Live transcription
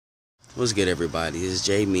What's good, everybody? It's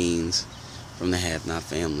Jay Means from the Have Not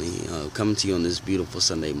family, coming to you on this beautiful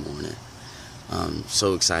Sunday morning.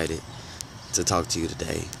 So excited to talk to you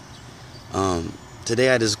today.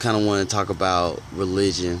 Today, I just kind of want to talk about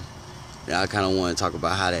religion. I kind of want to talk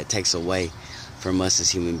about how that takes away from us as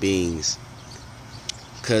human beings.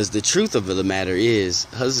 Because the truth of the matter is,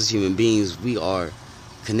 us as human beings, we are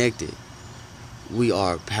connected. We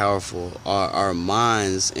are powerful. Our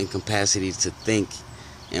minds and capacity to think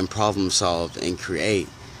and problem solve and create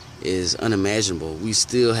is unimaginable. We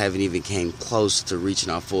still haven't even came close to reaching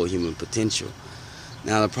our full human potential.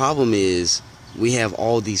 Now the problem is we have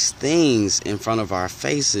all these things in front of our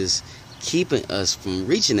faces keeping us from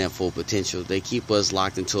reaching that full potential. They keep us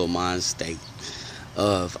locked into a mind state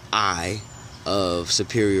of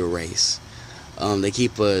superior race. They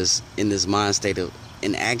keep us in this mind state of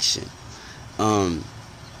inaction.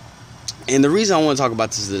 And the reason I want to talk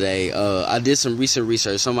about this today, I did some recent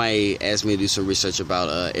research. Somebody asked me to do some research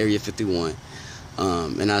about Area 51.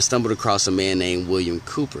 And I stumbled across a man named William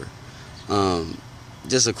Cooper.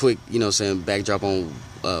 Just a quick, backdrop on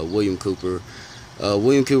William Cooper.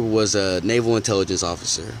 William Cooper was a naval intelligence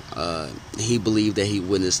officer. He believed that he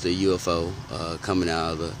witnessed a UFO coming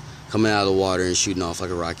out of the water and shooting off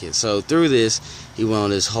like a rocket. So through this, he went on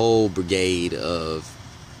this whole brigade of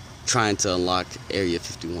trying to unlock Area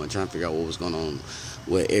 51, trying to figure out what was going on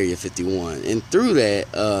with Area 51. And through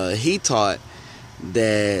that, he taught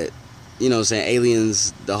that,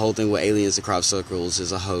 aliens, the whole thing with aliens and crop circles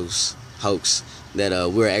is a hoax,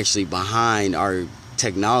 that we're actually behind our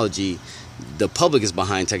technology. The public is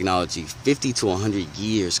behind technology 50 to 100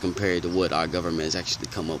 years compared to what our government has actually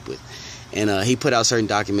come up with. And he put out certain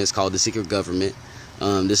documents called The Secret Government.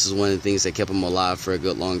 This is one of the things that kept him alive for a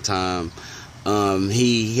good long time.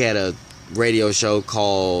 He had a radio show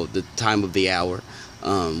called The Time of the Hour,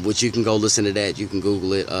 which you can go listen to that. You can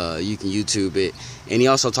Google it. You can YouTube it. And he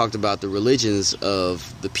also talked about the religions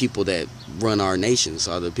of the people that run our nations,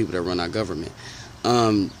 or the people that run our government.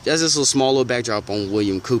 That's just a small little backdrop on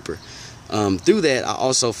William Cooper. Through that, I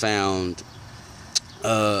also found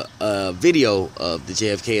a video of the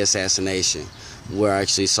JFK assassination, where I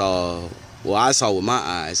actually saw with my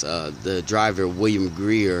eyes the driver William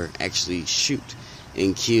Greer actually shoot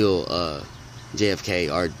and kill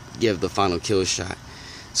JFK, or give the final kill shot.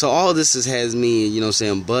 So all this has me,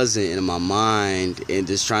 buzzing in my mind and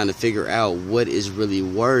just trying to figure out what is really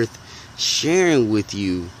worth sharing with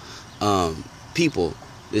you, people.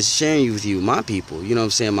 Just sharing with you, my people,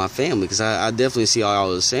 my family, because I definitely see all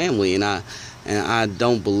as family, and I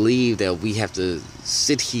don't believe that we have to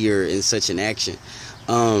sit here in such an action.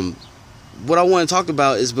 What I want to talk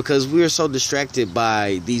about is because we are so distracted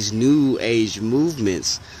by these new age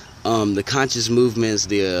movements, the conscious movements,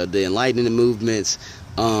 the enlightenment movements,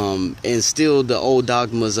 and still the old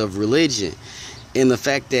dogmas of religion, and the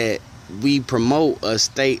fact that we promote a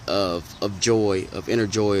state of joy, of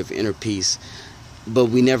inner peace, but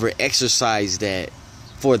we never exercise that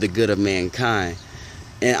for the good of mankind.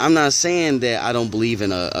 And I'm not saying that I don't believe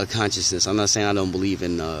in a consciousness. I'm not saying I don't believe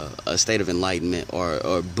in a state of enlightenment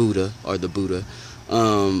or Buddha or the Buddha,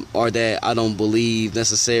 or that I don't believe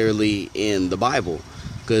necessarily in the Bible,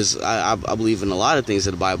 because I believe in a lot of things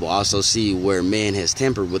in the Bible. I also see where man has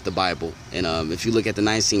tampered with the Bible. And if you look at the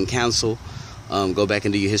Nicene Council, go back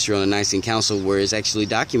and do your history on the Nicene Council, where it's actually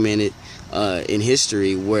documented in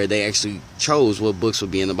history where they actually chose what books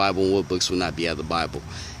would be in the Bible and what books would not be out of the Bible.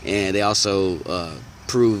 And they also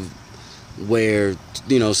prove where,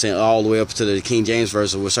 all the way up to the King James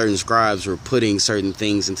Version, where certain scribes were putting certain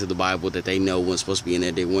things into the Bible that they know weren't supposed to be in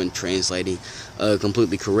there. They weren't translating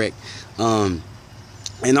completely correct. And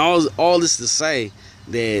all this to say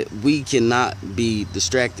that we cannot be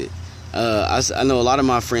distracted. I know a lot of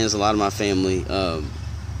my friends, a lot of my family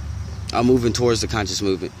are moving towards the conscious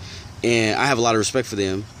movement, and I have a lot of respect for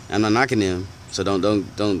them. I'm not knocking them, so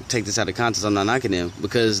don't take this out of context. I'm not knocking them,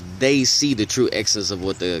 because they see the true essence of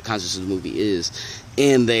what the consciousness movie is,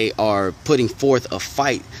 and they are putting forth a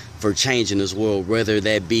fight for change in this world, whether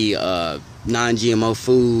that be non-GMO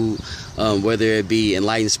food, whether it be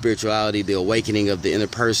enlightened spirituality, the awakening of the inner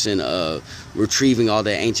person, retrieving all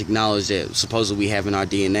that ancient knowledge that supposedly we have in our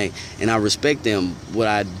DNA. And I respect them. What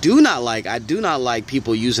I do not like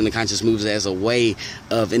people using the conscious moves as a way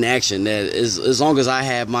of inaction. That is, as long as I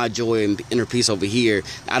have my joy and inner peace over here,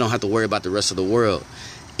 I don't have to worry about the rest of the world.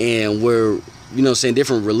 And we're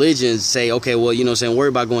different religions say, okay, well, worry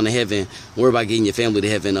about going to heaven, worry about getting your family to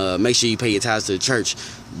heaven, make sure you pay your tithes to the church,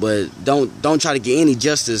 but don't try to get any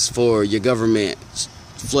justice for your government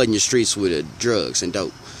flooding your streets with drugs and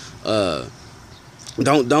dope.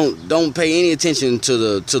 Don't pay any attention to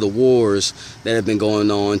the wars that have been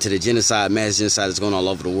going on, to the mass genocide that's going on all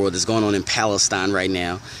over the world. That's going on in Palestine right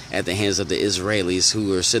now at the hands of the Israelis,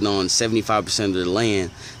 who are sitting on 75% of the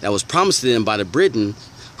land that was promised to them by the Britain,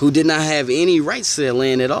 who did not have any rights to that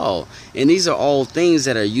land at all. And these are all things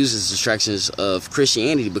that are used as distractions of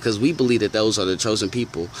Christianity, because we believe that those are the chosen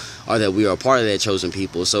people, or that we are a part of that chosen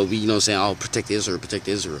people. So we, saying, oh, protect Israel, protect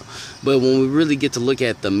Israel. But when we really get to look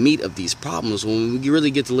at the meat of these problems, when we really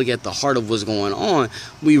get to look at the heart of what's going on,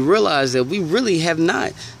 we realize that we really have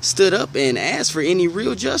not stood up and asked for any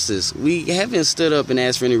real justice. We haven't stood up and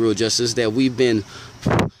asked for any real justice, that we've been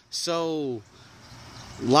so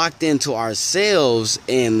locked into ourselves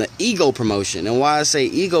and the ego promotion. And why I say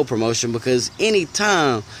ego promotion, because any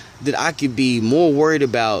time that I could be more worried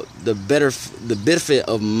about the benefit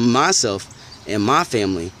of myself and my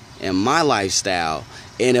family and my lifestyle,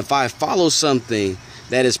 and if I follow something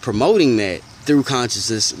that is promoting that through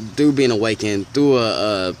consciousness, through being awakened, through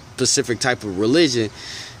a specific type of religion,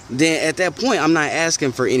 then at that point I'm not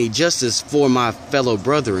asking for any justice for my fellow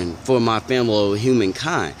brethren, for my fellow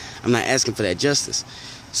humankind. I'm not asking for that justice.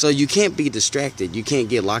 So you can't be distracted. You can't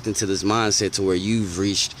get locked into this mindset to where you've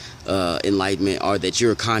reached enlightenment, or that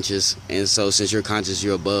you're conscious. And so since you're conscious,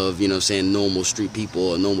 you're above, normal street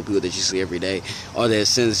people or normal people that you see every day. Or that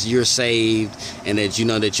since you're saved and that you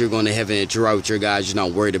know that you're going to heaven, that you're right with your God, you're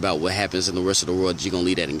not worried about what happens in the rest of the world, that you're going to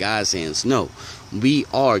leave that in God's hands. No, we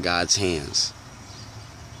are God's hands.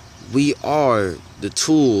 We are the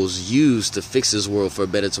tools used to fix this world for a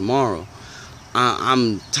better tomorrow.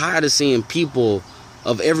 I'm tired of seeing people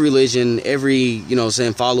of every religion, every,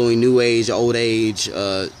 following New Age, Old Age,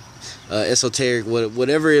 esoteric,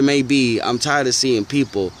 whatever it may be. I'm tired of seeing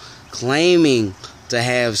people claiming to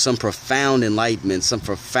have some profound enlightenment, some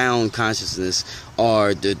profound consciousness,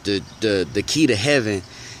 or the key to heaven,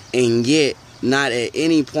 and yet not at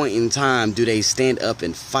any point in time do they stand up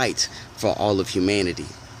and fight for all of humanity.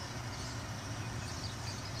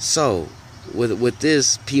 So with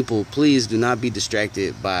this, people, please do not be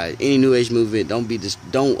distracted by any New Age movement.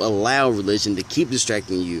 Don't allow religion to keep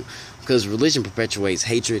distracting you, because religion perpetuates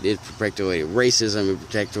hatred, it perpetuated racism, it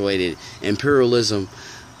perpetuated imperialism.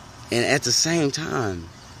 And at the same time,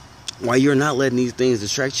 while you're not letting these things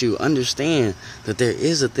distract you, understand that there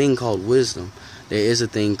is a thing called wisdom. There is a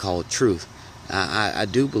thing called truth. I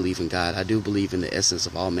do believe in God. I do believe in the essence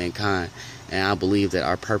of all mankind. And I believe that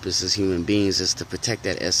our purpose as human beings is to protect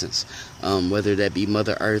that essence. Whether that be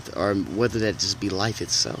Mother Earth or whether that just be life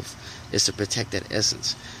itself. Is to protect that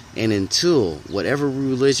essence. And until whatever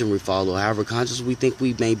religion we follow, however conscious we think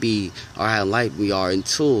we may be, or how light we are,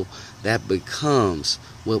 until that becomes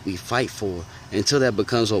what we fight for, until that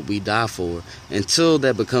becomes what we die for, until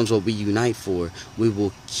that becomes what we unite for, we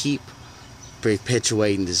will keep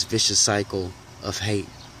perpetuating this vicious cycle of hate,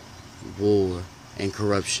 war, and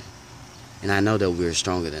corruption. And I know that we're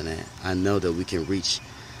stronger than that. I know that we can reach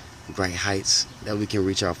great heights, that we can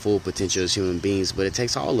reach our full potential as human beings, but it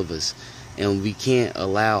takes all of us. And we can't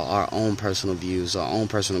allow our own personal views, our own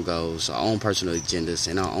personal goals, our own personal agendas,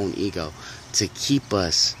 and our own ego to keep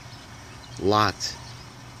us locked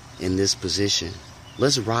in this position.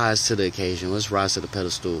 Let's rise to the occasion. Let's rise to the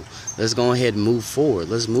pedestal. Let's go ahead and move forward.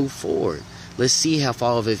 Let's move forward. Let's see how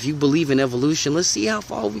far, if you believe in evolution, let's see how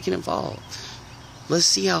far we can evolve. Let's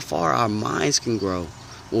see how far our minds can grow,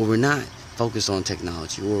 where we're not focused on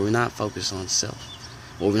technology, where we're not focused on self,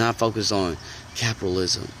 where we're not focused on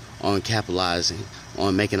capitalism, on capitalizing,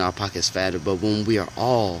 on making our pockets fatter, but when we are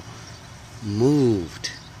all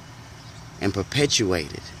moved and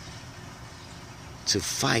perpetuated to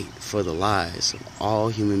fight for the lives of all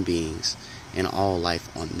human beings and all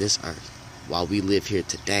life on this earth while we live here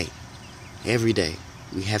today. Every day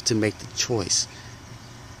we have to make the choice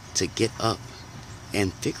to get up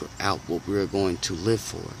and figure out what we're going to live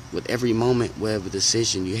for. With every moment, whatever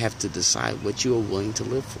decision, you have to decide what you are willing to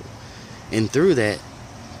live for, and through that,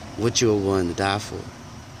 what you are willing to die for.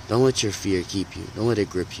 Don't let your fear keep you. Don't let it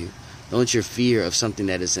grip you. Don't let your fear of something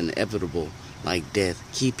that is inevitable, like death,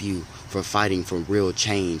 keep you from fighting for real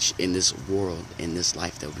change in this world, in this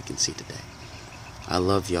life that we can see today. I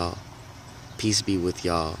love y'all. Peace be with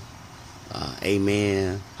y'all.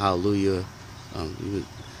 Amen. Hallelujah.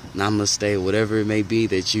 Namaste. Whatever it may be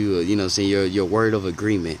that you say your word of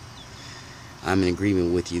agreement. I'm in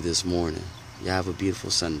agreement with you this morning. Y'all have a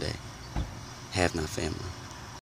beautiful Sunday. Have not, family.